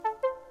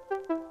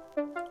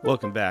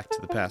Welcome back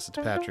to the Pass It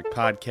to Patrick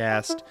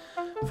podcast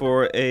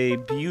for a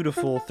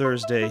beautiful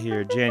Thursday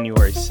here,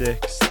 January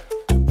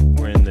 6th.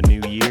 We're in the new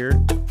year.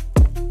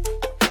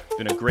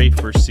 Been a great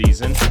first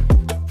season.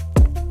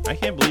 I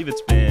can't believe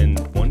it's been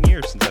 1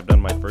 year since I've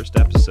done my first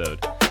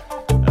episode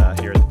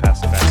here at the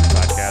Pass It to Patrick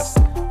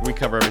podcast. We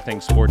cover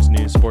everything sports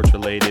news, sports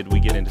related. We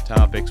get into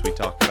topics. We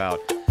talk about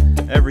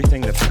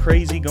everything that's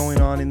crazy going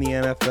on in the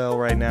NFL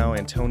right now.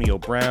 Antonio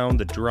Brown,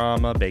 the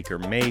drama, Baker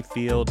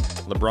Mayfield,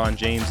 LeBron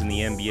James in the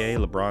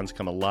NBA. LeBron's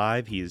come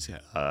alive. He's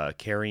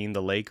carrying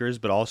the Lakers,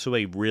 but also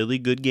a really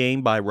good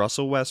game by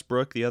Russell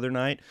Westbrook the other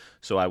night.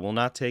 So I will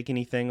not take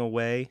anything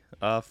away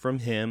from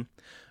him.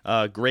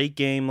 Great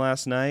game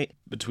last night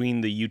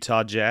between the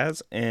Utah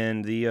Jazz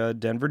and the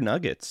Denver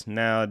Nuggets.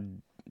 Now,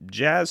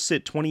 Jazz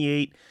sit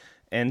 28-10,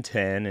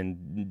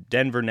 and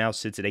Denver now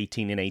sits at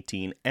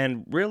 18-18.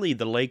 And really,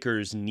 the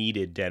Lakers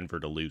needed Denver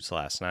to lose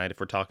last night. If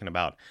we're talking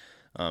about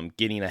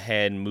getting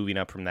ahead and moving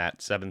up from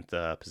that seventh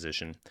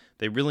position,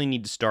 they really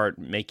need to start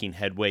making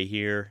headway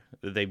here.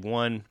 They've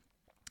won,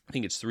 I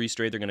think it's 3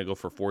 straight. They're going to go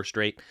for 4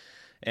 straight.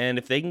 And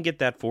if they can get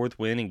that 4th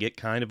win and get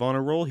kind of on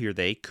a roll here,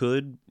 they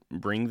could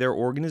bring their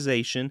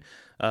organization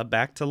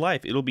back to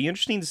life. It'll be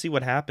interesting to see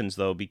what happens,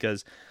 though,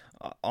 because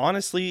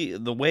honestly,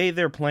 the way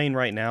they're playing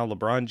right now,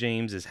 LeBron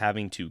James is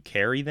having to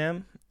carry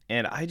them,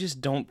 and I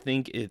just don't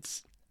think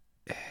it's...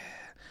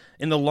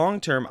 In the long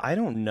term, I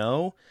don't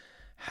know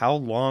how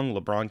long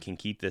LeBron can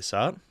keep this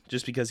up,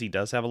 just because he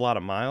does have a lot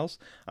of miles.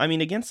 I mean,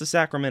 against the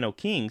Sacramento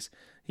Kings,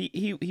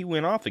 he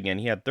went off again.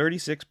 He had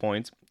 36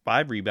 points,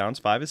 5 rebounds,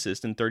 5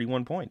 assists, and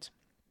 31 points.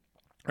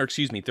 Or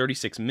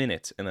 36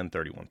 minutes and then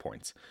 31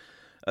 points.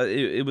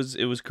 It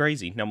was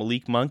crazy. Now,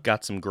 Malik Monk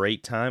got some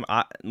great time.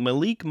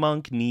 Malik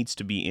Monk needs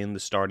to be in the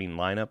starting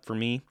lineup for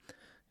me.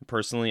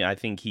 Personally, I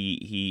think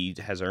he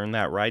has earned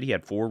that right. He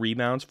had 4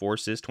 rebounds, 4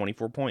 assists,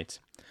 24 points.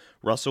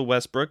 Russell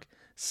Westbrook,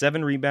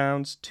 7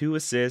 rebounds, 2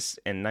 assists,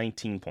 and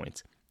 19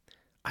 points.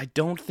 I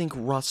don't think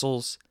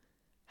Russell's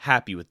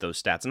happy with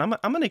those stats, and I'm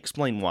going to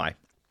explain why.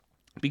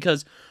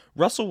 Because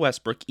Russell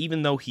Westbrook,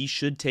 even though he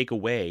should take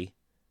away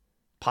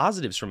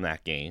positives from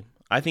that game,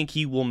 I think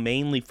he will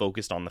mainly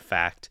focus on the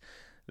fact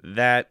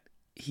that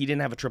he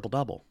didn't have a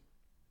triple-double.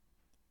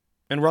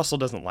 And Russell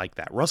doesn't like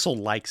that. Russell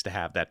likes to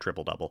have that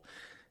triple-double.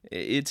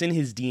 It's in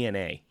his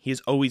DNA. He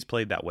has always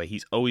played that way.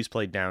 He's always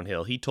played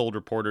downhill. He told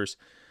reporters,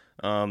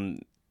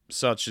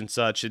 such and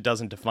such, it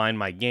doesn't define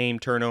my game,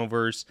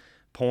 turnovers,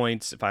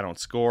 points, if I don't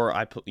score,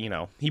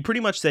 he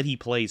pretty much said he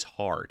plays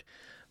hard.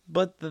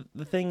 But the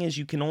thing is,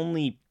 you can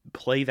only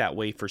play that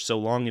way for so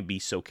long and be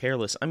so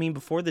careless. I mean,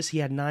 before this, he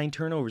had 9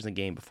 turnovers in a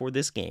game before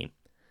this game.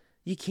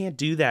 You can't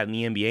do that in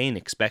the NBA and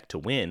expect to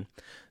win.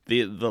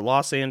 The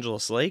Los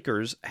Angeles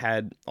Lakers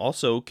had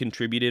also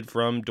contributed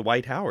from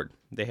Dwight Howard.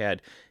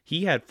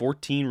 He had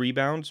 14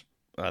 rebounds,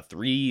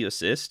 3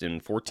 assists,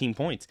 and 14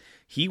 points.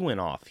 He went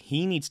off.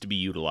 He needs to be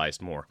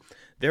utilized more.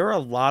 There are a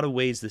lot of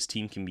ways this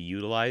team can be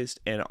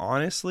utilized, and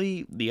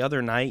honestly, the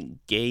other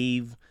night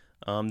gave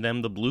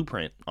them the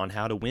blueprint on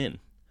how to win,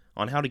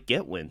 on how to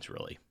get wins,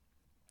 really.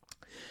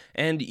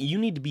 And you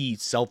need to be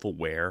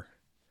self-aware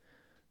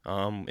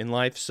in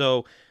life,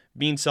 so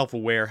being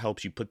self-aware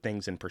helps you put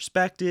things in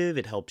perspective.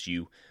 It helps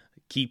you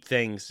keep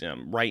things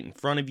right in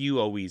front of you,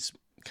 always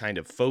kind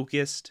of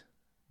focused.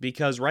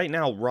 Because right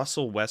now,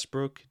 Russell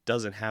Westbrook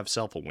doesn't have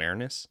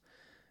self-awareness.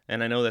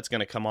 And I know that's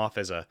going to come off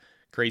as a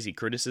crazy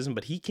criticism,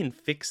 but he can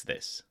fix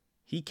this.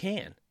 He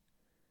can.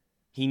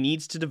 He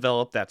needs to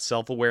develop that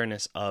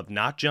self-awareness of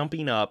not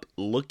jumping up,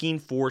 looking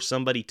for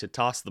somebody to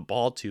toss the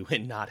ball to,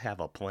 and not have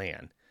a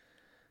plan.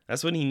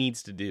 That's what he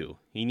needs to do.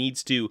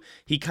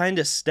 He kind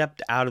of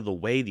stepped out of the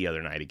way the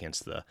other night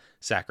against the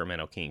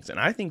Sacramento Kings. And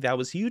I think that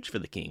was huge for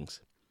the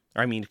Kings.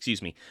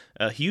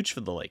 Huge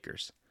for the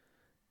Lakers.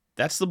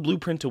 That's the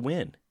blueprint to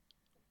win.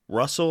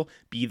 Russell,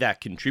 be that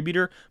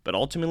contributor, but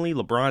ultimately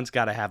LeBron's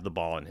got to have the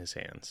ball in his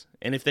hands.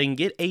 And if they can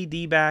get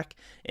AD back,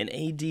 and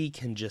AD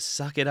can just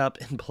suck it up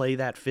and play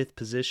that 5th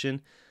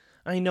position,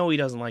 I know he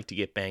doesn't like to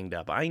get banged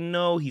up. I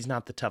know he's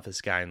not the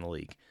toughest guy in the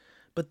league.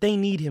 But they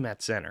need him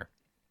at center.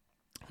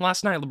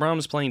 Last night, LeBron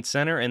was playing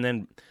center and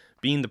then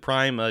being the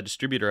prime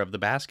distributor of the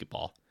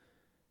basketball.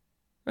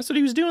 That's what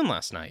he was doing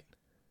last night,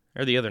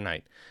 or the other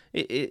night.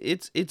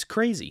 It's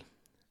crazy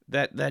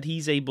that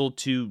he's able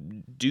to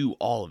do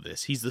all of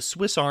this. He's the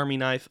Swiss Army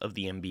knife of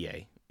the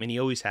NBA, and he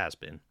always has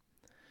been.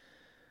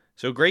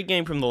 So great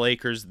game from the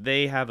Lakers.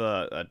 They have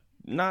a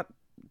not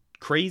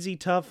crazy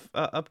tough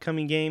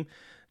upcoming game.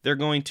 They're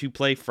going to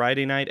play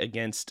Friday night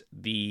against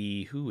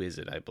who is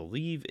it? I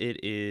believe it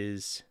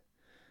is...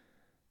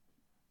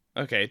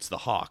 Okay, it's the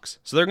Hawks.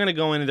 So they're going to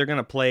go in and they're going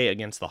to play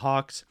against the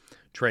Hawks.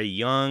 Trae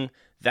Young.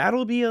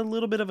 That'll be a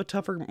little bit of a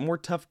more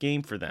tough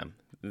game for them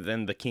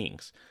than the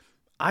Kings.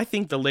 I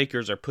think the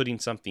Lakers are putting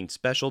something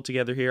special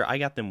together here. I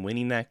got them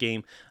winning that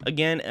game.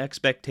 Again,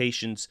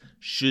 expectations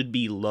should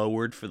be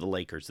lowered for the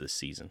Lakers this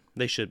season.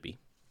 They should be.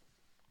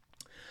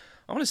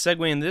 I want to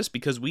segue into this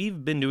because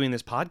we've been doing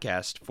this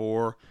podcast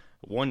for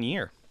 1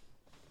 year.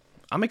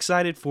 I'm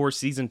excited for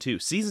Season 2.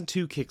 Season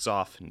 2 kicks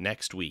off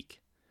next week.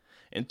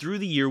 And through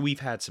the year, we've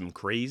had some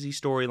crazy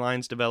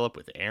storylines develop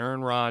with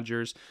Aaron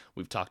Rodgers.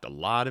 We've talked a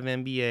lot of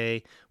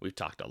NBA. We've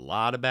talked a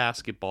lot of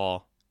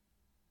basketball.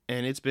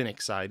 And it's been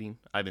exciting.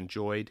 I've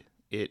enjoyed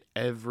it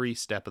every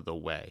step of the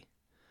way.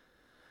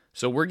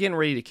 So we're getting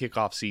ready to kick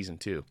off season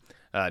 2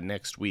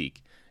 next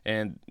week.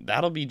 And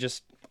that'll be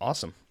just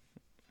awesome.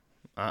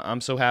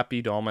 I'm so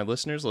happy to all my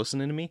listeners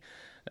listening to me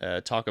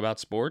talk about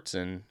sports,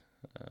 and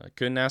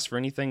couldn't ask for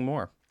anything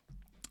more.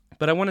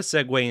 But I want to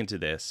segue into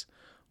this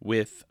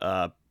with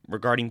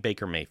regarding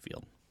Baker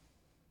Mayfield.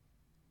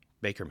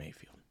 Baker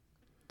Mayfield.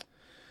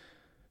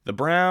 The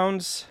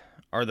Browns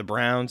are the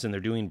Browns, and they're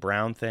doing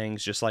Brown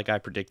things, just like I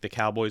predict the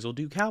Cowboys will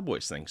do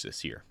Cowboys things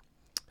this year.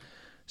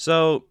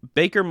 So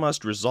Baker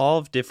must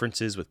resolve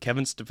differences with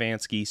Kevin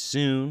Stefanski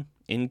soon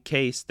in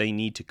case they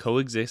need to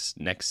coexist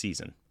next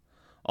season.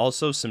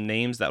 Also, some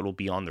names that will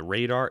be on the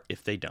radar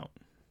if they don't.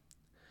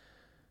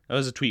 That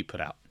was a tweet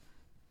put out.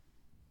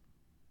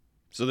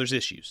 So there's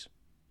issues.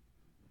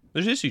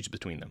 There's issues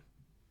between them.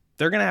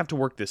 They're going to have to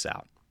work this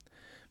out.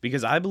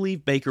 Because I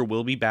believe Baker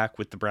will be back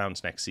with the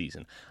Browns next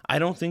season. I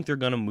don't think they're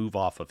going to move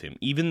off of him,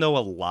 even though a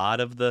lot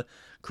of the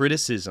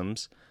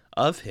criticisms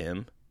of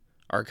him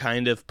are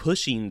kind of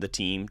pushing the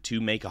team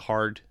to make a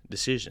hard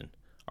decision.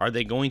 Are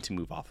they going to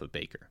move off of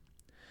Baker?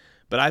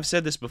 But I've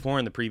said this before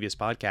in the previous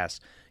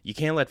podcast, you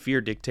can't let fear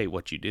dictate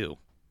what you do.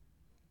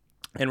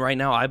 And right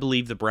now, I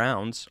believe the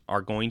Browns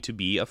are going to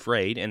be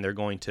afraid, and they're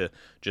going to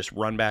just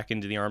run back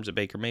into the arms of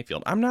Baker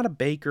Mayfield. I'm not a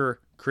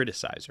Baker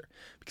criticizer,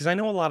 because I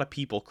know a lot of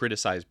people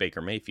criticize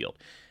Baker Mayfield.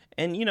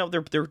 And, you know,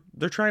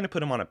 they're trying to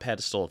put him on a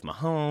pedestal of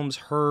Mahomes,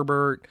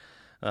 Herbert,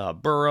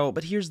 Burrow.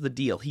 But here's the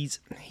deal. He's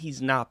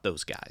not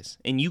those guys.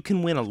 And you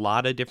can win a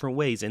lot of different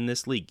ways in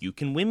this league. You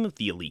can win with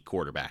the elite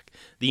quarterback,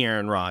 the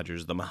Aaron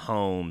Rodgers, the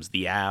Mahomes,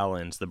 the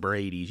Allens, the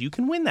Bradys. You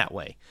can win that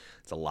way.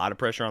 It's a lot of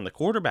pressure on the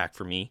quarterback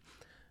for me,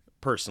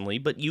 personally,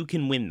 but you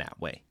can win that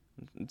way.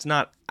 It's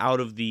not out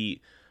of the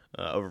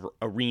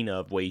arena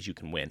of ways you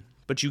can win.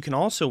 But you can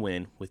also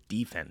win with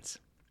defense.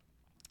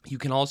 You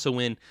can also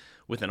win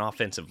with an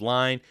offensive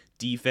line,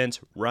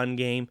 defense, run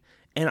game.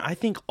 And I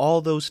think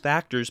all those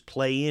factors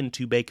play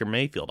into Baker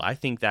Mayfield. I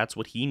think that's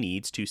what he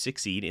needs to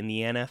succeed in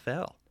the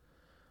NFL.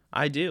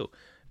 I do.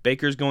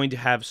 Baker's going to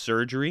have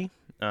surgery,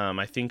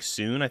 I think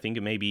soon. I think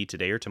it may be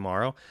today or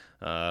tomorrow,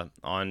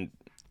 on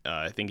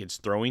I think it's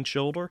throwing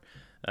shoulder.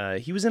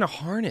 He was in a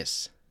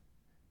harness.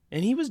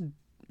 And he was,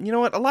 you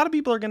know what, a lot of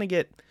people are going to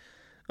get,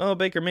 oh,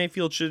 Baker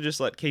Mayfield should have just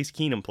let Case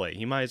Keenum play.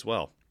 He might as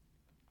well.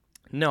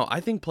 No, I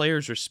think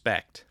players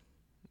respect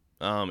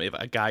if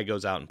a guy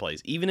goes out and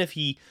plays. Even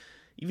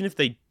if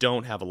they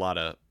don't have a lot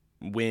of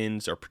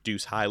wins or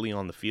produce highly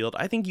on the field,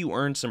 I think you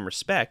earn some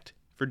respect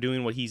for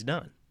doing what he's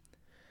done.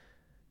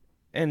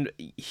 And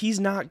he's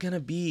not going to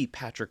be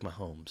Patrick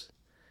Mahomes.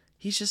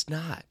 He's just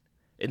not.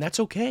 And that's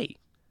okay.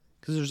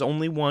 Because there's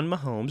only one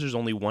Mahomes, there's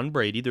only one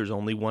Brady, there's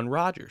only one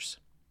Rodgers.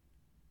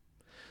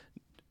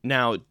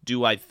 Now,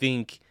 do I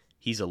think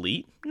he's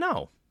elite?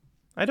 No,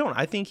 I don't.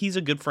 I think he's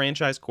a good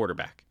franchise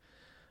quarterback.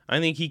 I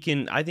think he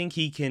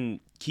can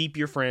keep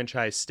your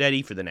franchise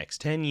steady for the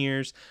next 10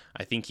 years.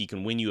 I think he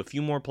can win you a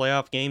few more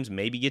playoff games,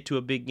 maybe get to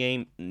a big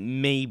game,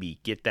 maybe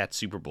get to that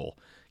Super Bowl,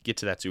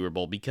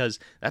 because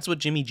that's what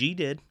Jimmy G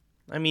did.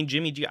 I mean,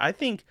 Jimmy G, I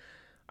think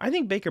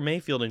Baker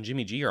Mayfield and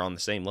Jimmy G are on the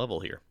same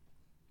level here.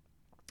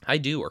 I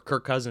do, or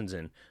Kirk Cousins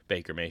and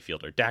Baker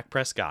Mayfield, or Dak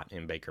Prescott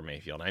and Baker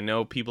Mayfield. I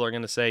know people are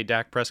going to say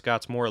Dak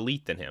Prescott's more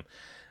elite than him.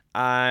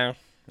 I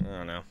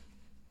don't know.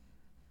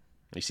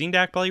 You seen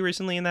Dak play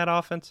recently in that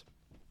offense?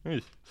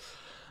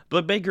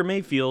 But Baker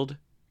Mayfield,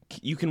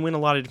 you can win a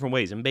lot of different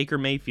ways. And Baker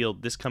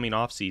Mayfield, this coming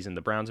offseason,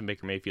 the Browns and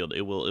Baker Mayfield,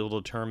 it will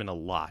determine a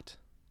lot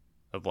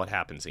of what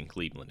happens in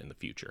Cleveland in the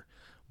future.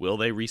 Will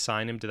they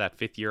re-sign him to that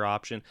 5th-year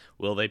option?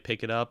 Will they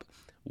pick it up?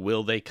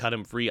 Will they cut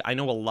him free? I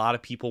know a lot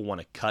of people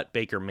want to cut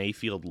Baker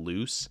Mayfield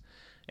loose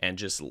and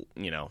just,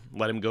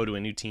 let him go to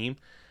a new team.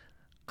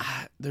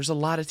 There's a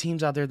lot of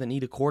teams out there that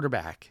need a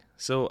quarterback.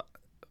 So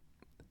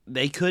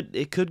it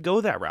could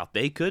go that route.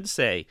 They could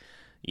say,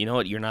 you know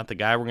what, you're not the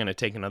guy. We're going to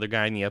take another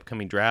guy in the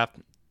upcoming draft,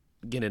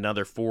 get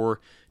another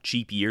 4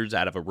 cheap years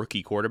out of a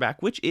rookie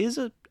quarterback, which is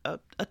a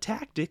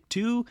tactic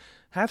to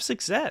have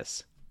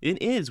success. It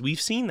is.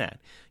 We've seen that.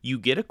 You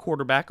get a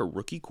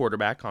rookie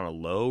quarterback on a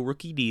low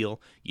rookie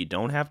deal. You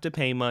don't have to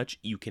pay much.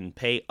 You can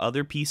pay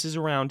other pieces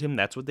around him.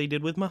 That's what they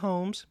did with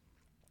Mahomes.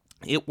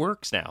 It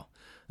works now.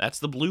 That's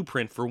the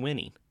blueprint for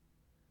winning.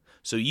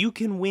 So you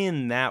can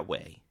win that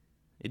way.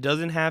 It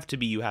doesn't have to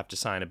be you have to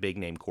sign a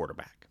big-name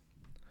quarterback.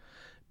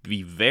 It'd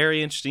be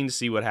very interesting to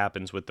see what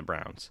happens with the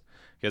Browns.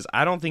 Because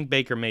I don't think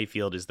Baker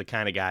Mayfield is the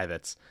kind of guy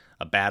that's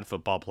a bad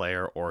football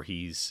player, or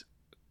he's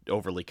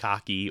overly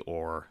cocky,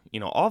 or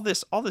all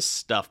this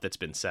stuff that's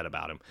been said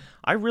about him.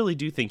 I really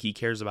do think he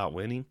cares about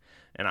winning,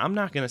 and I'm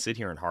not going to sit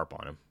here and harp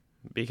on him,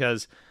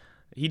 because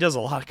he does a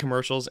lot of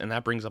commercials, and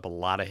that brings up a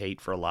lot of hate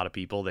for a lot of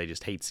people. They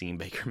just hate seeing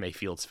Baker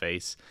Mayfield's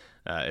face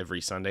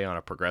every Sunday on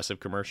a Progressive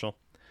commercial.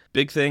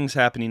 Big things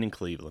happening in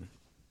Cleveland.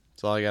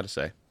 That's all I got to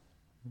say.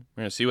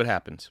 We're going to see what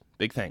happens.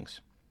 Big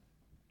things.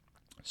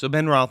 So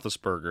Ben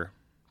Roethlisberger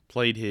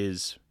played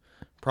his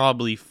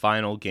probably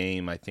final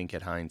game, I think,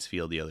 at Heinz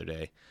Field the other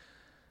day.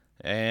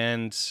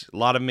 And a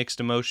lot of mixed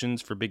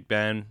emotions for Big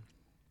Ben.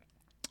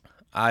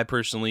 I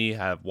personally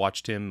have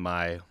watched him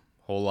my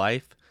whole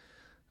life,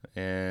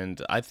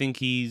 and I think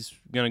he's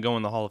going to go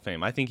in the Hall of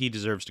Fame. I think he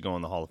deserves to go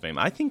in the Hall of Fame.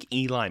 I think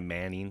Eli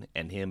Manning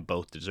and him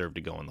both deserve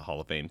to go in the Hall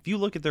of Fame. If you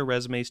look at their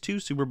resumes, 2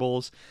 Super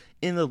Bowls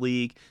in the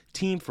league,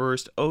 team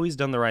first, always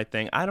done the right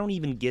thing. I don't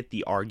even get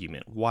the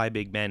argument why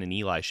Big Ben and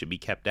Eli should be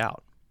kept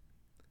out.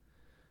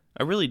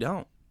 I really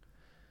don't.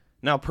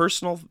 Now,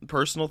 personal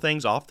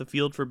things off the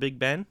field for Big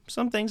Ben,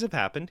 some things have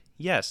happened,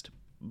 yes,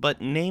 but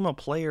name a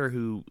player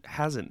who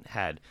hasn't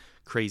had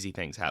crazy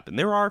things happen.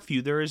 There are a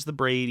few. There is the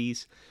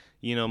Bradys,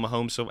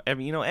 Mahomes. So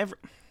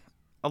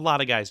a lot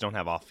of guys don't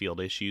have off-field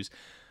issues,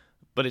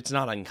 but it's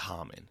not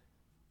uncommon.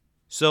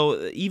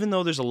 So even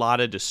though there's a lot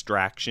of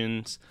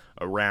distractions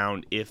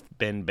around if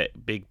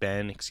Big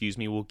Ben,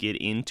 will get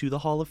into the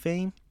Hall of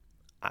Fame,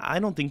 I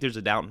don't think there's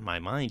a doubt in my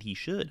mind he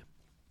should.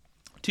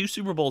 2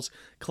 Super Bowls,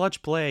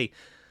 clutch plays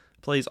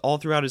all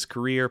throughout his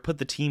career, put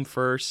the team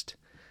first.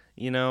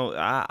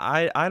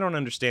 I don't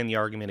understand the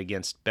argument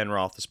against Ben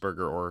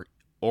Roethlisberger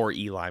or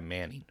Eli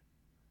Manning,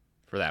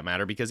 for that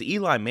matter, because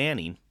Eli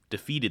Manning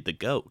defeated the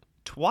GOAT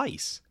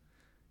twice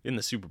in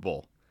the Super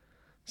Bowl.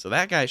 So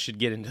that guy should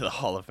get into the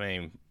Hall of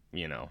Fame,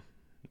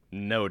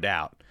 no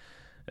doubt.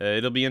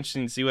 It'll be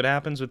interesting to see what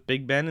happens with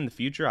Big Ben in the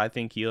future. I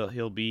think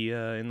he'll be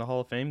in the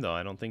Hall of Fame, though.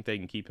 I don't think they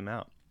can keep him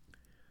out.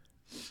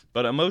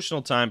 But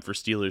emotional time for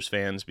Steelers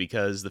fans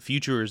because the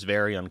future is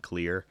very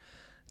unclear.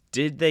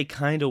 Did they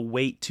kind of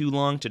wait too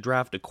long to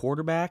draft a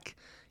quarterback?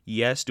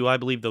 Yes. Do I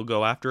believe they'll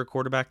go after a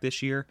quarterback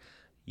this year?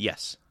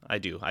 Yes, I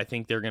do. I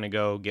think they're going to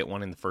go get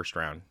one in the first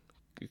round.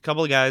 A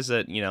couple of guys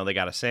that, they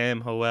got a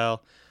Sam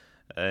Howell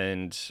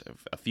and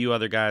a few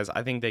other guys.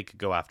 I think they could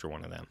go after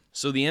one of them.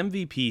 So the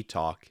MVP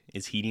talk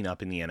is heating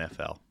up in the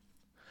NFL.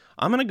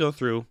 I'm going to go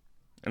through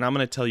and I'm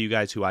going to tell you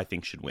guys who I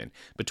think should win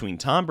between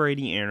Tom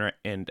Brady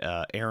and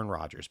Aaron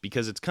Rodgers,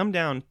 because it's come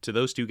down to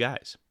those two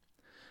guys.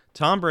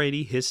 Tom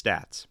Brady, his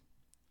stats,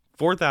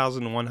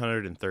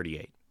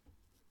 4,138.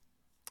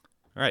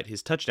 All right,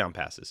 his touchdown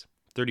passes,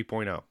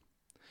 30.0.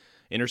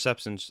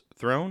 Interceptions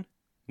thrown,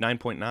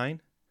 9.9.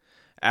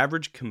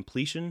 Average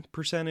completion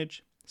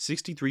percentage,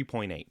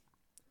 63.8.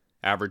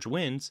 Average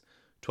wins,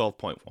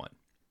 12.1.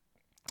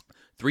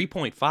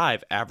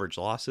 3.5 average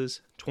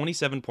losses,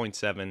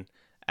 27.7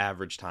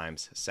 average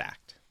times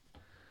sacked.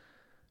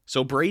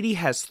 So Brady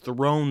has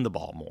thrown the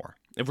ball more.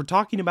 If we're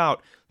talking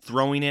about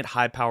throwing it,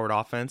 high-powered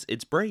offense,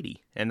 it's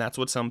Brady, and that's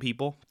what some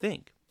people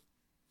think.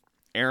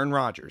 Aaron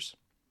Rodgers,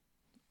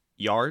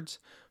 yards,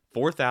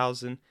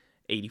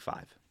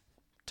 4,085.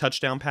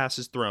 Touchdown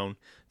passes thrown,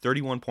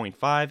 31.5.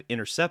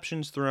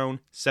 Interceptions thrown,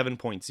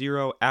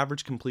 7.0.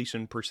 Average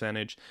completion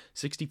percentage,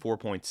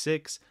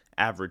 64.6.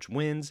 Average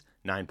wins,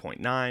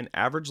 9.9.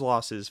 Average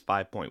losses,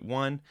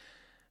 5.1.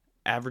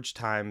 Average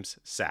times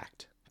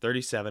sacked,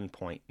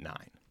 37.9.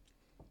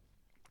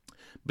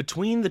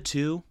 Between the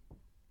two,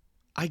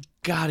 I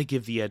gotta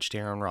give the edge to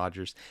Aaron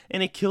Rodgers.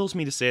 And it kills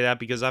me to say that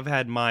because I've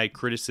had my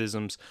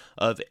criticisms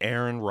of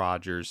Aaron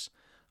Rodgers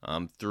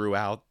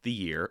throughout the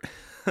year.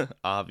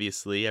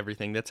 Obviously,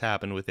 everything that's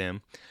happened with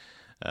him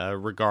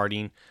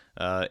regarding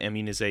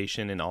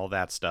immunization and all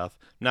that stuff.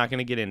 I'm not going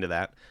to get into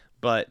that,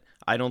 but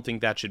I don't think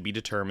that should be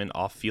determined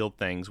off-field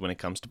things when it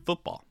comes to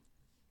football.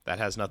 That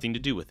has nothing to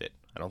do with it.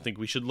 I don't think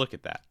we should look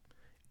at that.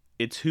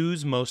 It's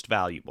who's most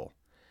valuable.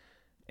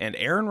 And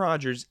Aaron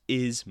Rodgers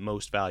is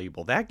most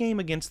valuable. That game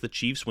against the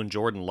Chiefs when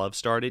Jordan Love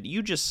started,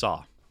 you just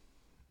saw.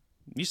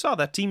 You saw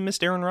that team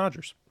missed Aaron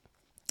Rodgers.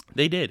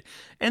 They did.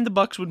 And the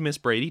Bucs would miss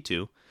Brady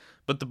too.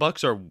 But the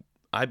Bucs are,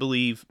 I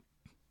believe,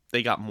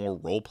 they got more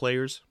role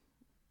players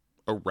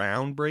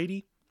around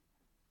Brady.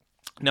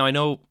 Now, I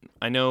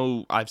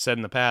know I've said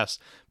in the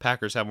past,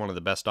 Packers have one of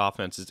the best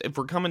offenses. If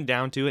we're coming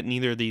down to it,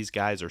 neither of these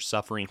guys are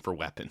suffering for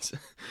weapons.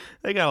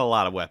 They got a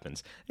lot of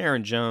weapons.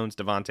 Aaron Jones,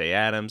 Devontae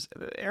Adams,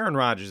 Aaron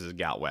Rodgers has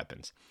got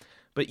weapons.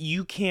 But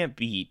you can't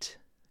beat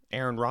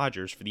Aaron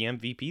Rodgers for the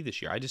MVP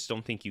this year. I just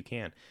don't think you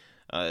can.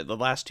 The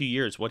last 2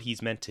 years, what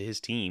he's meant to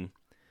his team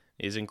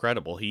is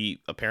incredible.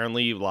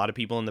 Apparently, a lot of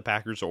people in the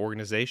Packers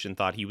organization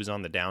thought he was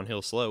on the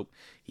downhill slope.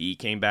 He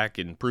came back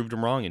and proved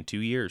them wrong in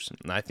 2 years,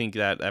 and I think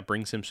that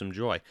brings him some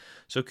joy.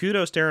 So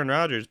kudos to Aaron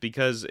Rodgers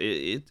because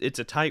it's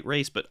a tight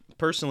race, but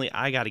personally,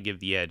 I got to give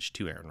the edge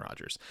to Aaron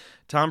Rodgers.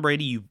 Tom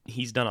Brady,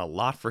 he's done a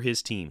lot for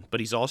his team, but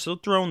he's also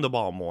thrown the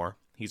ball more.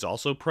 He's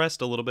also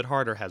pressed a little bit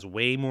harder, has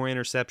way more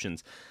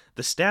interceptions.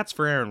 The stats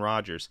for Aaron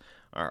Rodgers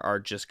are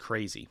just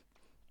crazy,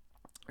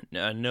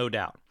 no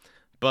doubt.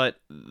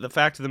 But the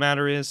fact of the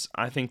matter is,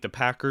 I think the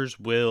Packers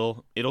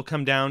it'll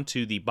come down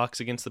to the Bucs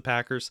against the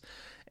Packers,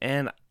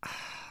 and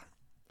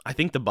I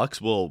think the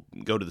Bucs will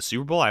go to the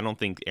Super Bowl. I don't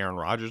think Aaron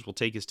Rodgers will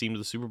take his team to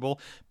the Super Bowl.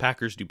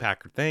 Packers do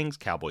Packer things,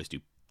 Cowboys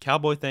do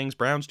Cowboy things,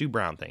 Browns do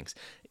Brown things.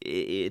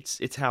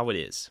 It's how it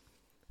is.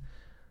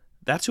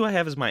 That's who I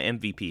have as my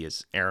MVP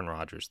is Aaron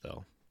Rodgers,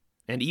 though.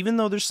 And even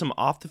though there's some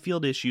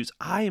off-the-field issues,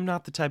 I am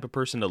not the type of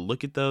person to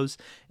look at those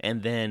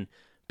and then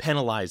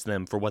penalize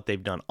them for what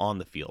they've done on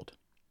the field.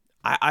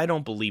 I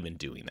don't believe in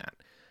doing that.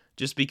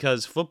 Just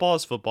because football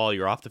is football,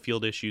 your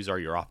off-the-field issues are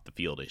your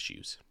off-the-field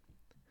issues.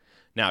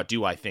 Now,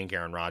 do I think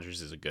Aaron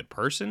Rodgers is a good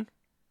person?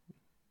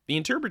 The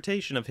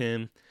interpretation of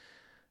him,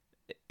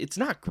 it's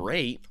not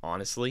great,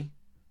 honestly.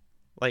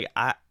 Like,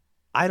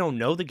 I don't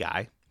know the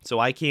guy, so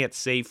I can't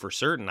say for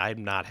certain. I've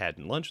not had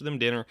lunch with him,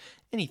 dinner,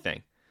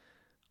 anything.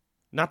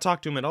 Not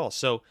talked to him at all.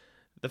 So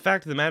the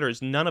fact of the matter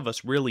is none of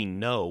us really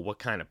know what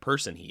kind of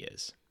person he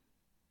is.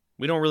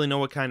 We don't really know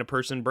what kind of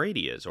person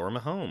Brady is, or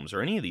Mahomes,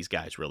 or any of these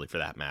guys, really, for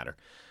that matter.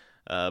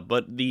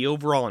 But the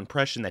overall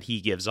impression that he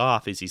gives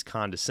off is he's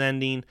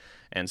condescending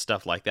and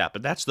stuff like that.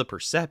 But that's the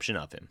perception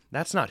of him.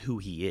 That's not who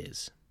he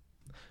is.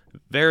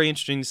 Very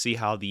interesting to see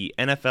how the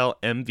NFL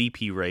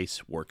MVP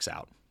race works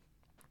out.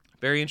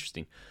 Very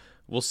interesting.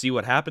 We'll see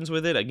what happens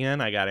with it.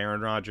 Again, I got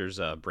Aaron Rodgers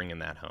bringing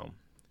that home.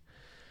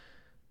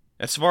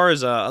 As far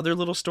as other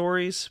little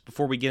stories,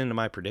 before we get into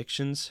my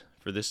predictions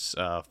for this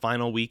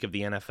final week of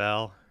the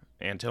NFL,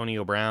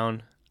 Antonio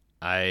Brown,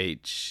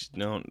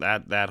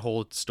 that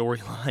whole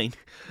storyline,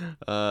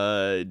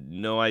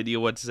 no idea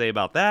what to say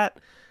about that.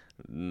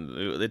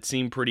 It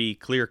seemed pretty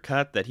clear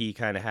cut that he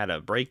kind of had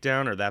a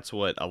breakdown, or that's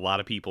what a lot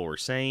of people were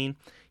saying.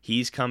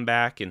 He's come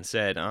back and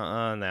said,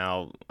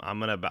 now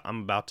I'm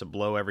about to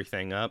blow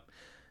everything up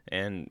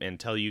and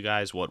tell you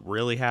guys what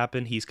really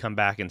happened. He's come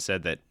back and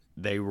said that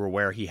they were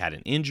aware he had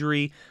an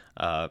injury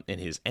in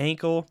his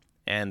ankle,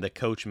 and the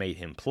coach made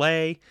him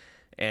play.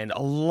 And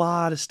a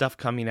lot of stuff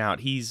coming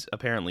out. He's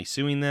apparently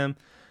suing them.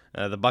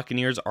 The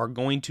Buccaneers are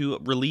going to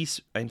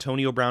release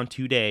Antonio Brown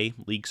today,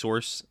 league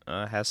source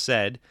has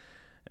said.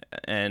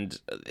 And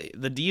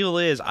the deal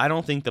is, I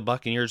don't think the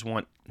Buccaneers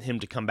want him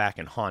to come back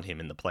and haunt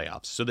him in the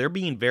playoffs. So they're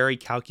being very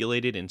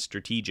calculated and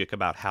strategic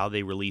about how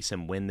they release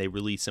him, when they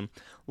release him.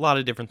 A lot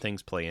of different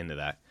things play into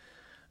that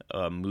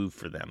move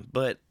for them.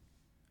 But,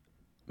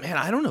 man,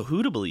 I don't know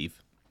who to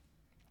believe.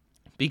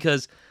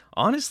 Because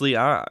honestly,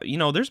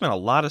 there's been a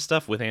lot of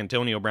stuff with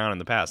Antonio Brown in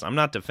the past. I'm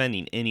not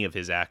defending any of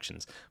his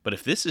actions. But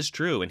if this is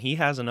true and he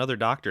has another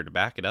doctor to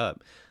back it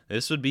up,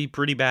 this would be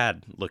pretty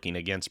bad looking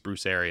against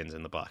Bruce Arians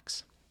and the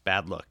Bucs.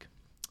 Bad look.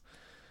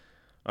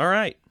 All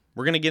right,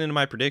 we're going to get into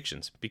my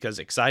predictions because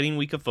exciting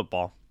week of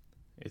football.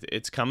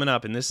 It's coming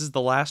up, and this is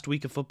the last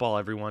week of football,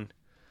 everyone.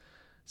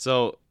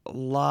 So a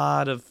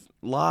lot of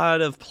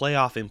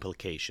playoff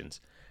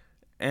implications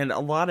and a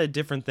lot of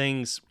different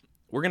things.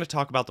 We're going to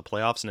talk about the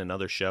playoffs in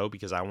another show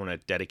because I want to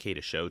dedicate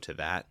a show to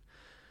that.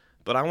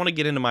 But I want to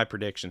get into my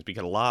predictions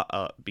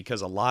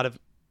because a lot of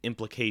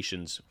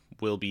implications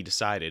will be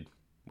decided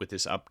with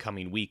this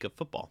upcoming week of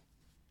football.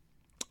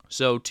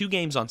 So 2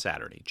 games on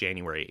Saturday,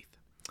 January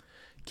 8th.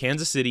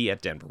 Kansas City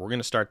at Denver. We're going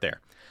to start there.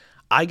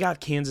 I got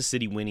Kansas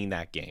City winning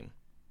that game.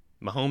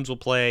 Mahomes will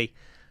play.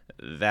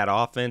 That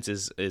offense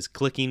is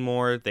clicking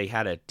more. They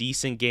had a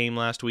decent game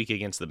last week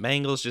against the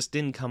Bengals. Just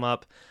didn't come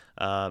up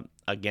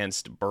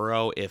against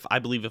Burrow. I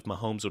believe if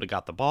Mahomes would have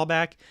got the ball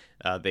back,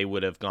 they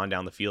would have gone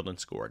down the field and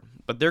scored.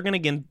 But they're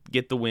going to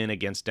get the win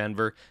against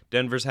Denver.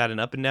 Denver's had an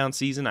up-and-down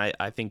season.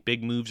 I think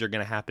big moves are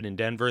going to happen in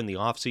Denver in the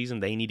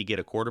offseason. They need to get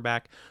a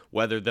quarterback.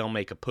 Whether they'll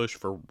make a push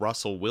for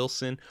Russell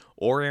Wilson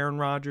or Aaron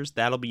Rodgers,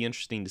 that'll be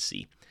interesting to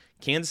see.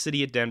 Kansas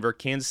City at Denver.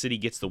 Kansas City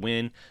gets the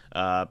win.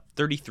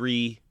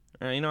 33,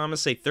 I'm going to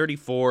say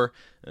 34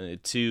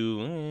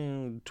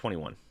 to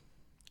 21.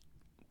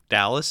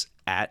 Dallas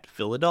at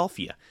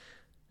Philadelphia.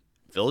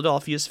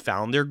 Philadelphia's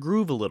found their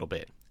groove a little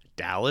bit.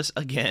 Dallas,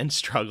 again,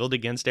 struggled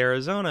against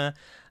Arizona.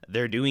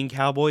 They're doing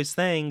Cowboys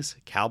things.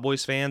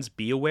 Cowboys fans,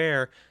 be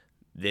aware.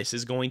 This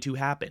is going to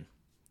happen.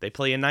 They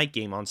play a night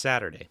game on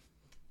Saturday.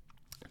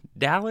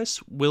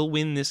 Dallas will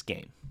win this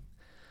game.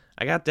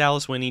 I got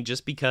Dallas winning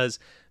just because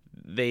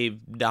they've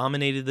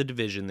dominated the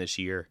division this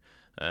year.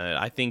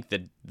 I think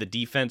that the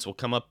defense will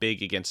come up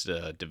big against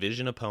a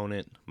division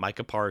opponent.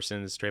 Micah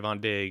Parsons,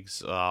 Trayvon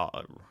Diggs,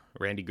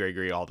 Randy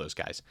Gregory, all those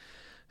guys.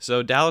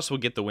 So Dallas will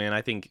get the win.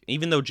 I think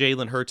even though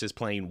Jalen Hurts is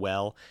playing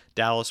well,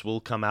 Dallas will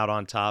come out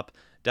on top.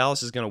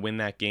 Dallas is going to win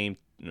that game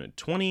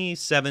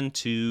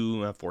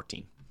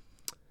 27-14.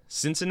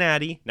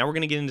 Cincinnati, now we're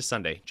going to get into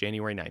Sunday,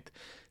 January 9th.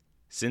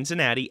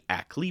 Cincinnati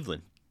at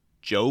Cleveland.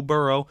 Joe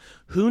Burrow.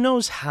 Who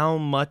knows how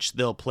much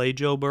they'll play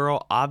Joe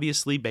Burrow?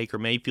 Obviously, Baker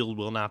Mayfield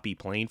will not be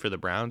playing for the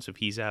Browns if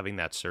he's having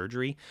that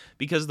surgery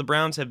because the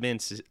Browns have been,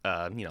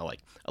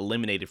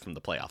 eliminated from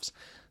the playoffs.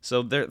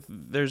 So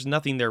there's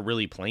nothing they're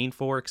really playing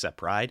for except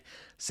pride.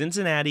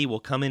 Cincinnati will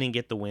come in and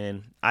get the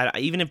win.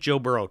 Even if Joe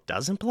Burrow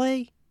doesn't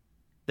play,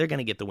 they're going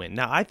to get the win.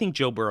 Now, I think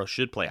Joe Burrow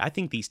should play. I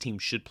think these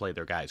teams should play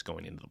their guys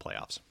going into the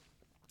playoffs.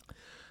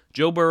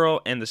 Joe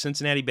Burrow and the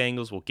Cincinnati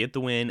Bengals will get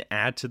the win,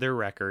 add to their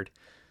record.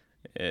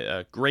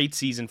 A great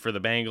season for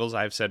the Bengals.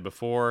 I've said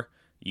before,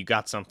 you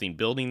got something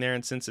building there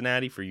in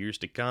Cincinnati for years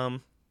to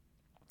come.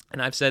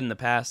 And I've said in the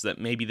past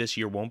that maybe this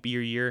year won't be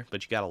your year,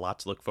 but you got a lot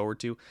to look forward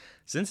to.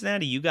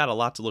 Cincinnati, you got a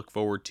lot to look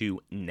forward to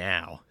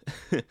now.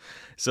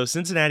 So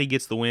Cincinnati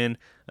gets the win.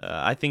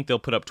 I think they'll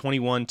put up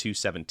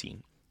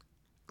 21-17.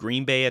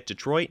 Green Bay at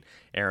Detroit.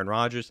 Aaron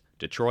Rodgers,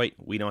 Detroit.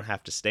 We don't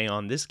have to stay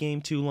on this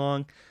game too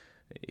long.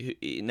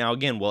 Now,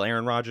 again, will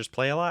Aaron Rodgers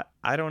play a lot?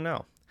 I don't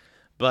know.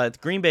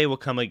 But Green Bay will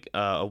come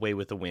away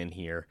with a win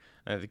here.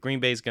 The Green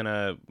Bay is going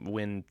to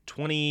win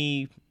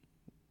 20, I'm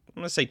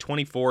going to say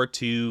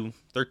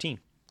 24-13.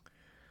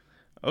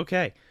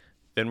 Okay,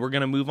 then we're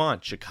going to move on.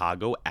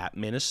 Chicago at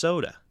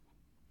Minnesota.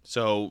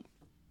 So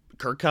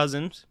Kirk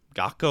Cousins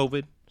got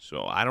COVID,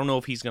 so I don't know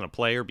if he's going to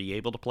play or be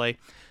able to play.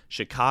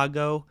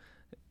 Chicago,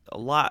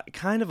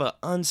 kind of an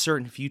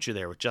uncertain future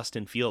there with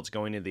Justin Fields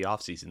going into the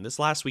offseason. This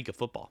last week of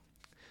football.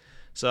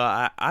 So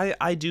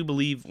I do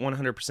believe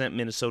 100%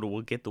 Minnesota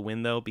will get the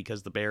win, though,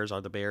 because the Bears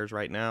are the Bears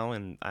right now,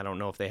 and I don't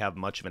know if they have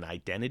much of an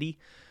identity.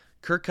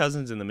 Kirk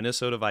Cousins and the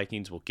Minnesota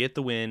Vikings will get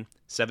the win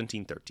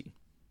 17-13.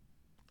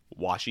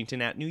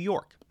 Washington at New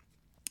York.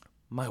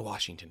 My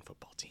Washington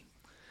football team.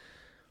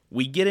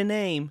 We get a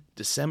name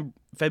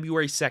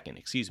February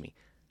 2nd,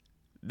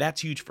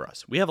 That's huge for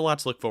us. We have a lot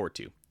to look forward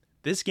to.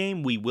 This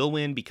game we will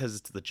win because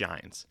it's the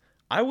Giants.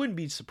 I wouldn't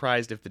be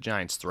surprised if the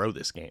Giants throw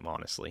this game,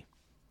 honestly.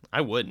 I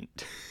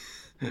wouldn't.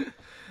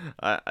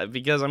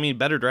 Because,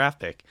 better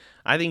draft pick.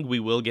 I think we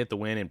will get the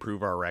win and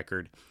prove our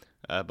record.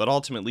 But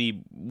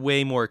ultimately,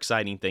 way more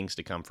exciting things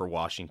to come for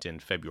Washington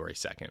February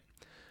 2nd.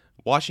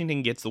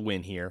 Washington gets the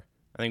win here.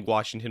 I think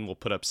Washington will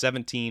put up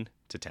 17-10.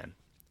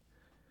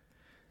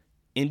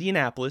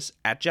 Indianapolis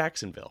at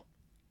Jacksonville.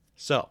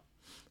 So,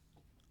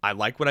 I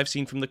like what I've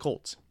seen from the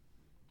Colts.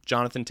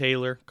 Jonathan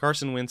Taylor,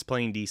 Carson Wentz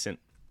playing decent.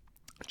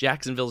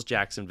 Jacksonville's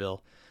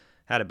Jacksonville.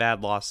 Had a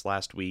bad loss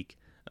last week.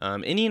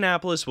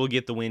 Indianapolis will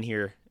get the win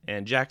here,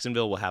 and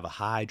Jacksonville will have a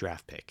high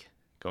draft pick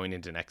going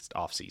into next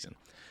offseason.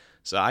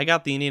 So I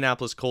got the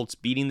Indianapolis Colts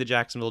beating the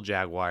Jacksonville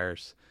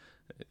Jaguars.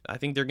 I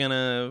think they're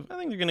gonna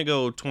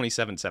go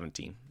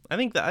 27-17.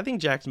 I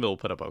think Jacksonville will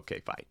put up okay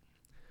fight.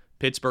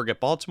 Pittsburgh at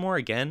Baltimore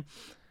again.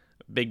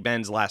 Big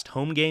Ben's last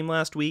home game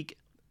last week.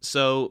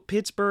 So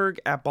Pittsburgh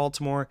at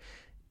Baltimore,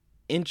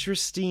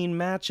 interesting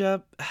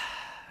matchup.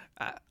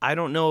 I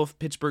don't know if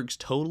Pittsburgh's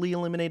totally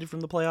eliminated from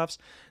the playoffs.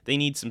 They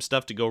need some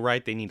stuff to go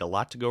right. They need a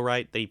lot to go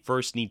right. They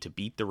first need to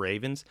beat the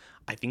Ravens.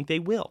 I think they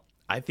will.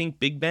 I think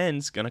Big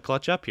Ben's going to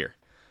clutch up here.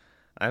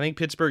 I think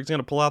Pittsburgh's going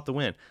to pull out the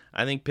win.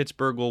 I think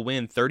Pittsburgh will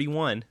win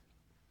 31-27.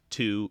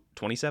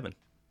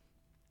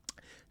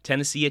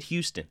 Tennessee at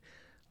Houston.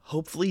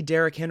 Hopefully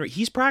Derrick Henry.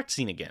 He's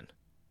practicing again.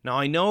 Now,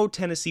 I know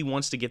Tennessee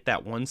wants to get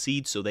that 1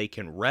 seed so they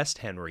can rest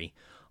Henry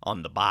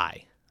on the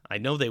bye. I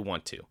know they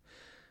want to.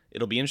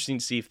 It'll be interesting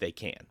to see if they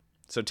can.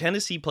 So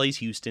Tennessee plays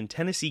Houston.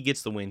 Tennessee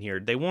gets the win here.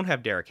 They won't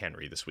have Derrick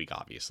Henry this week,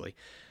 obviously.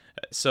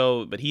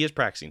 But he is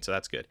practicing, so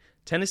that's good.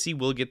 Tennessee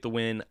will get the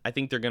win. I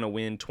think they're going to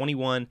win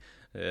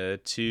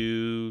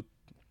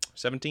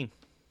 21-17.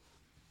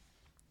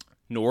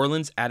 New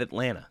Orleans at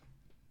Atlanta.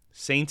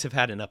 Saints have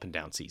had an up and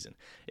down season.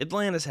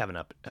 Atlanta's had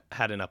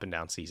an up and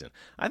down season.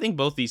 I think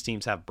both these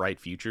teams have bright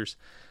futures.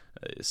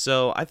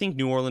 So I think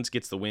New Orleans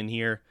gets the win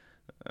here.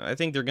 I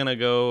think they're going to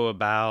go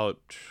about,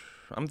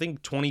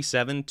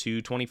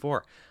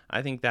 27-24.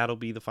 I think that'll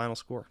be the final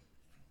score.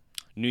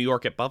 New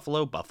York at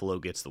Buffalo. Buffalo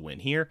gets the win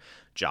here.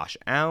 Josh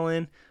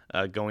Allen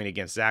going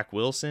against Zach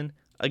Wilson.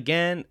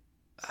 Again,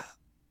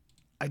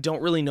 I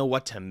don't really know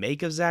what to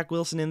make of Zach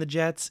Wilson in the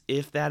Jets,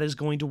 if that is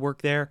going to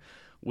work there.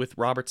 With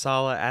Robert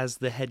Saleh as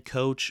the head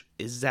coach,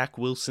 is Zach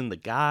Wilson the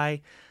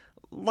guy?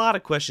 A lot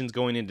of questions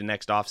going into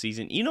next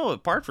offseason.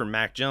 Apart from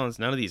Mac Jones,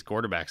 none of these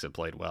quarterbacks have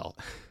played well.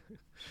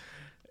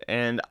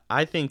 And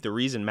I think the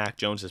reason Mac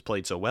Jones has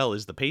played so well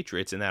is the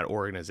Patriots in that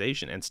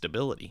organization and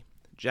stability.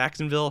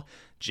 Jacksonville,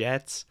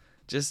 Jets,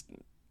 just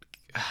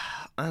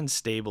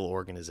unstable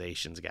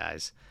organizations,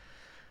 guys.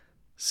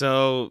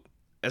 So,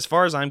 as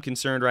far as I'm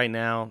concerned right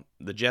now,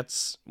 the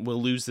Jets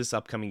will lose this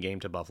upcoming game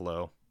to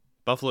Buffalo.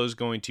 Buffalo's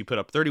going to put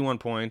up 31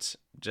 points.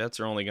 Jets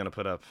are only going to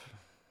put up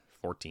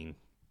 14.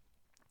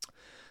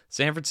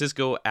 San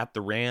Francisco at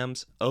the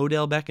Rams.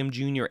 Odell Beckham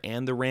Jr.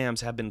 and the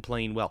Rams have been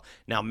playing well.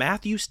 Now,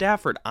 Matthew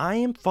Stafford, I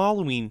am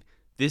following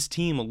this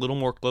team a little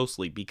more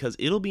closely because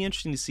it'll be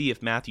interesting to see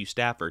if Matthew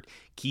Stafford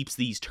keeps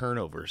these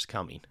turnovers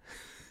coming.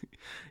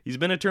 He's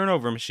been a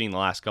turnover machine the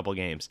last couple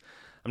games.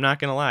 I'm not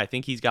going to lie. I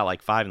think he's got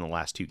like 5 in the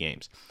last 2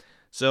 games.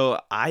 So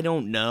I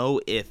don't know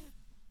if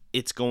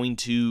it's going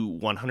to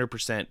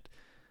 100%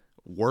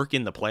 work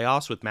in the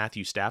playoffs with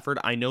Matthew Stafford.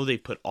 I know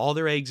they've put all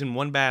their eggs in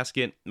one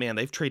basket. Man,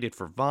 they've traded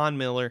for Von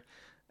Miller.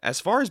 As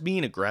far as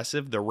being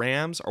aggressive, the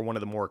Rams are one of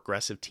the more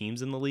aggressive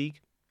teams in the league,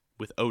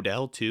 with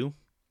Odell too.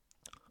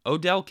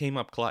 Odell came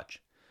up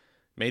clutch.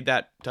 Made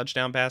that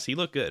touchdown pass. He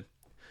looked good.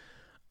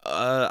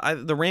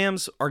 The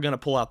Rams are going to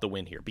pull out the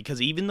win here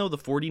because even though the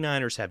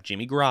 49ers have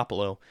Jimmy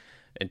Garoppolo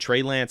and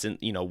Trey Lance and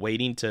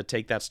waiting to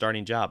take that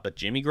starting job, but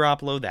Jimmy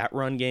Garoppolo, that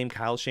run game,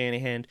 Kyle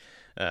Shanahan,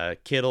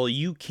 Kittle,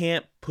 you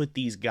can't put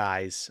these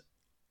guys,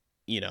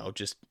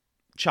 just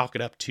chalk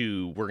it up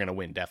to we're going to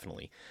win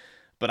definitely.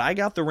 But I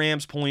got the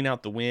Rams pulling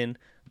out the win.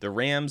 The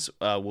Rams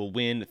will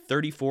win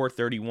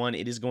 34-31.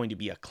 It is going to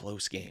be a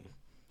close game.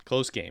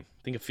 Close game.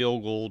 I think a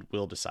field goal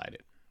will decide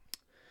it.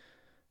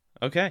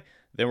 Okay,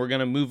 then we're going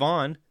to move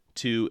on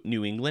to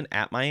New England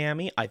at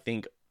Miami.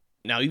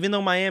 Now, even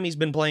though Miami's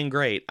been playing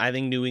great, I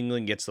think New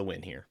England gets the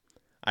win here.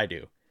 I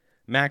do.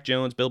 Mac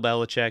Jones, Bill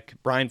Belichick,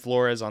 Brian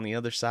Flores on the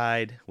other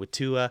side with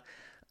Tua.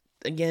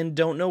 Again,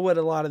 don't know what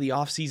a lot of the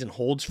offseason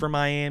holds for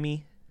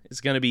Miami.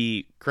 It's going to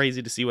be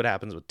crazy to see what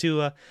happens with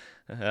Tua.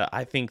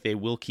 I think they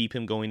will keep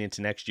him going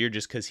into next year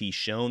just because he's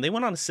shown. They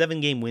went on a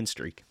 7-game win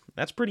streak.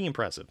 That's pretty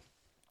impressive.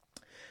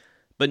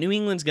 But New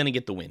England's going to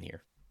get the win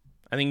here.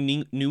 I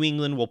think New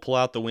England will pull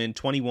out the win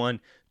 21-14.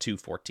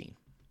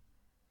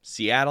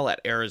 Seattle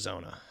at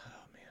Arizona.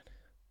 Oh,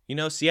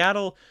 man.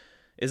 Seattle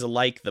is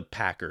like the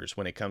Packers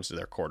when it comes to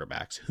their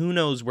quarterbacks. Who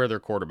knows where their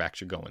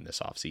quarterbacks are going this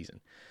offseason?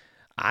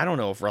 I don't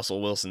know if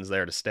Russell Wilson's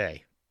there to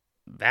stay.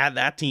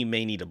 That team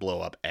may need to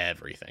blow up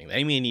everything.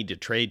 They may need to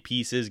trade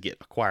pieces,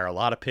 acquire a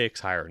lot of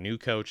picks, hire a new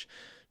coach,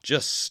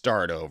 just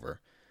start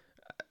over.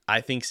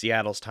 I think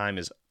Seattle's time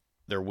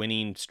their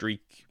winning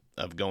streak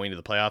of going to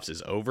the playoffs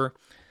is over,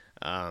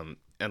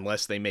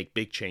 unless they make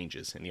big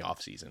changes in the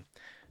offseason.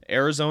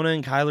 Arizona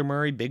and Kyler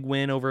Murray, big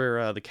win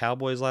over the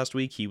Cowboys last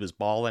week. He was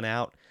balling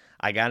out.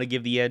 I got to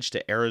give the edge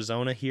to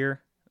Arizona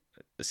here.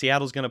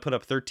 Seattle's going to put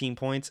up 13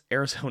 points.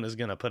 Arizona's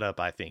going to put up,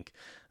 I think,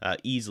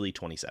 easily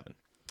 27.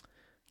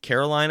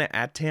 Carolina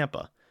at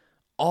Tampa.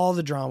 All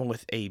the drama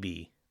with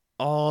AB.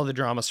 All the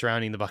drama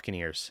surrounding the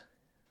Buccaneers.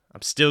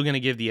 I'm still going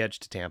to give the edge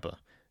to Tampa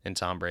and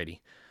Tom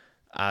Brady.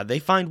 They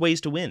find ways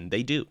to win.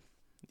 They do.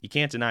 You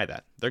can't deny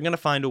that. They're going to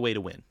find a way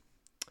to win.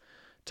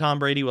 Tom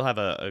Brady will have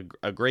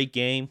a great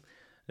game.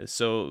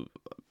 So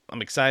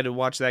I'm excited to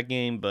watch that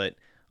game, but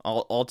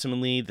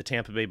ultimately the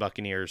Tampa Bay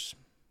Buccaneers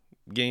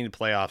getting the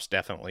playoffs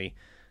definitely,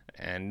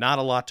 and not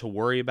a lot to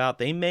worry about.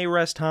 They may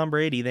rest Tom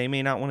Brady. They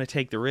may not want to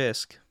take the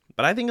risk,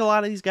 but I think a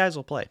lot of these guys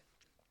will play.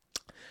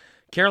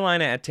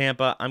 Carolina at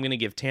Tampa. I'm going to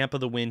give Tampa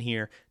the win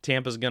here.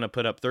 Tampa's going to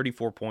put up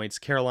 34 points.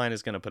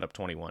 Carolina's going to put up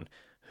 21.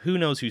 Who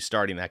knows who's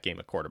starting that game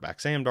at quarterback?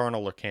 Sam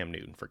Darnold or Cam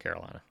Newton for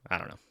Carolina? I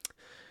don't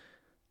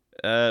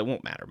know. It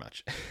won't matter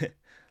much.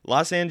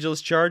 Los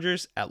Angeles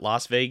Chargers at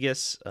Las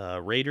Vegas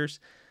Raiders.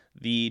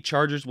 The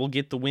Chargers will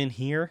get the win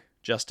here.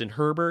 Justin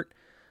Herbert.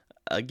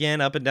 Again,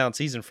 up and down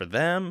season for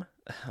them.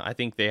 I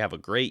think they have a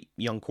great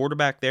young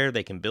quarterback there.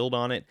 They can build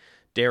on it.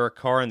 Derek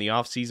Carr in the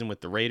offseason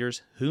with the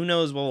Raiders. Who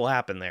knows what will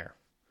happen there?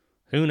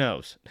 Who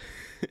knows?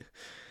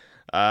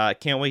 I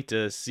can't wait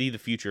to see the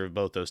future of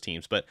both those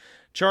teams. But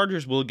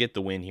Chargers will get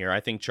the win here. I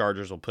think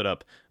Chargers will put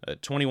up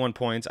 21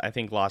 points. I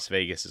think Las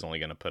Vegas is only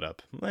going to put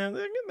up, they're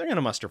going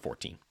to muster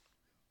 14.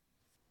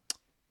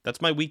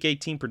 That's my Week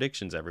 18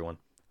 predictions, everyone.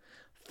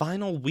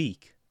 Final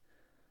week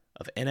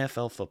of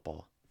NFL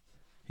football.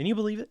 Can you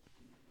believe it?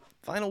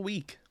 Final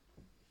week.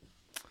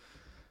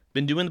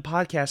 Been doing the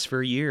podcast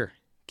for a year.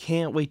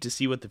 Can't wait to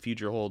see what the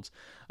future holds.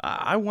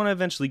 I want to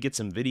eventually get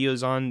some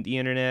videos on the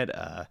internet,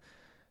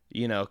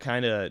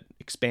 kind of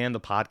expand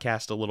the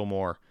podcast a little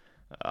more.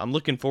 I'm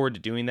looking forward to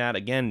doing that.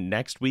 Again,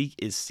 next week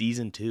is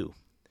Season 2.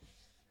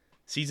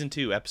 Season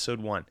 2, Episode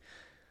 1.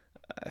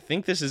 I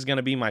think this is going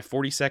to be my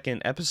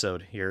 42nd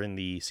episode here in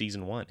the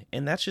Season 1,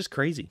 and that's just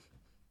crazy.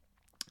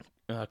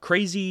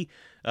 Crazy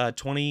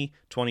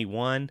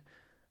 2021.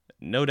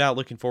 No doubt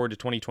looking forward to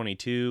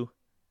 2022.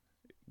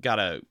 Got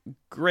a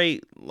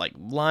great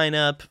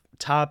lineup,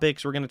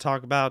 topics we're going to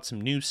talk about, some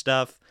new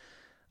stuff.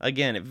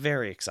 Again,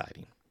 very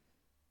exciting.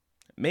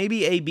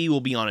 Maybe AB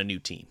will be on a new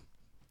team.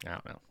 I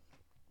don't know.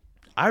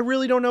 I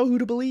really don't know who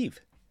to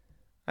believe.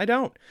 I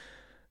don't.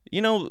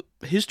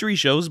 History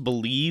shows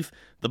believe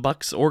the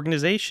Bucs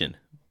organization.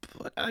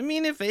 But,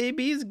 if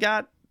AB's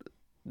got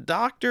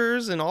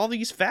doctors and all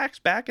these facts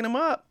backing him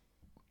up,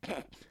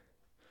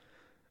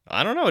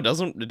 I don't know.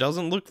 It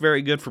doesn't look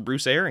very good for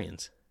Bruce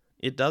Arians.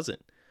 It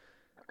doesn't.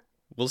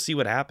 We'll see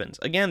what happens.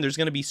 Again, there's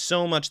going to be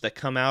so much that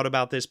come out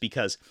about this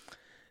because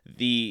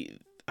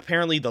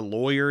apparently the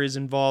lawyer is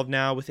involved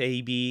now with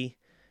AB.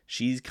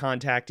 She's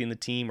contacting the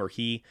team, or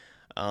he.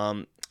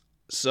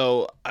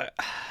 So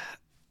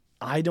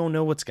I don't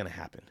know what's going to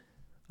happen.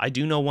 I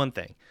do know one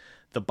thing.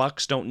 The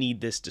Bucs don't need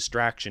this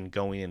distraction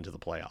going into the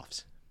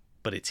playoffs.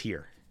 But it's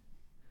here.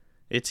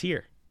 It's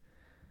here.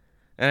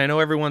 And I know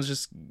everyone's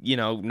just,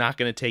 not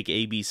going to take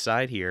AB's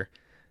side here.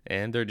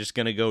 And they're just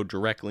going to go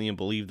directly and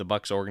believe the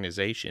Bucs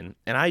organization.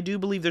 And I do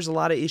believe there's a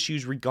lot of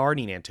issues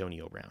regarding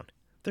Antonio Brown.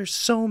 There's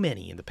so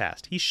many in the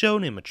past. He's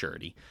shown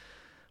immaturity.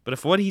 But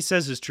if what he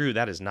says is true,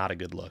 that is not a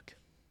good look.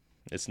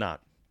 It's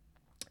not.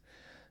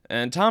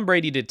 And Tom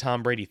Brady did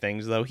Tom Brady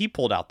things, though. He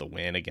pulled out the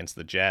win against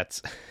the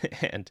Jets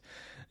and,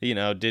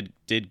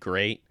 did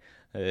great.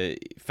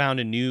 Found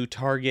a new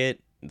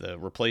target, the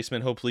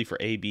replacement, hopefully, for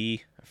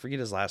AB. I forget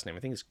his last name. I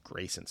think it's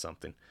Grayson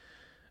something.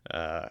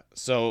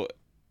 So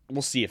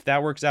we'll see if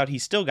that works out.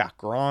 He's still got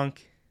Gronk.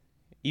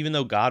 Even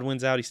though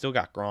Godwin's out, he's still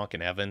got Gronk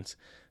and Evans.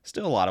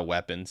 Still a lot of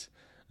weapons.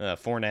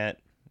 Fournette.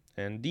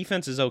 And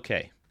defense is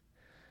okay.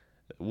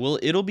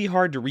 It'll be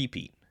hard to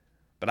repeat.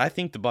 But I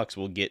think the Bucs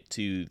will get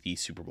to the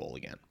Super Bowl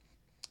again.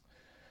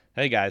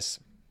 Hey, guys.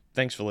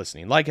 Thanks for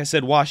listening. Like I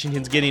said,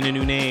 Washington's getting a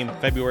new name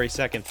February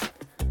 2nd.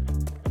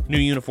 New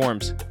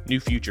uniforms. New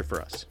future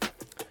for us.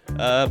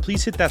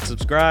 Please hit that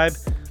subscribe.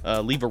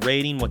 Leave a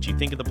rating, what you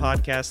think of the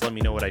podcast. Let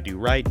me know what I do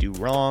right, do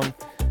wrong.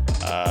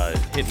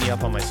 Hit me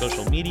up on my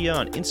social media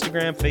on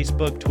Instagram,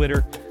 Facebook,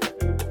 Twitter.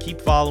 Keep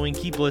following,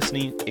 keep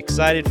listening.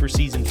 Excited for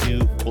season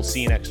 2. We'll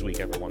see you next week,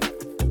 everyone.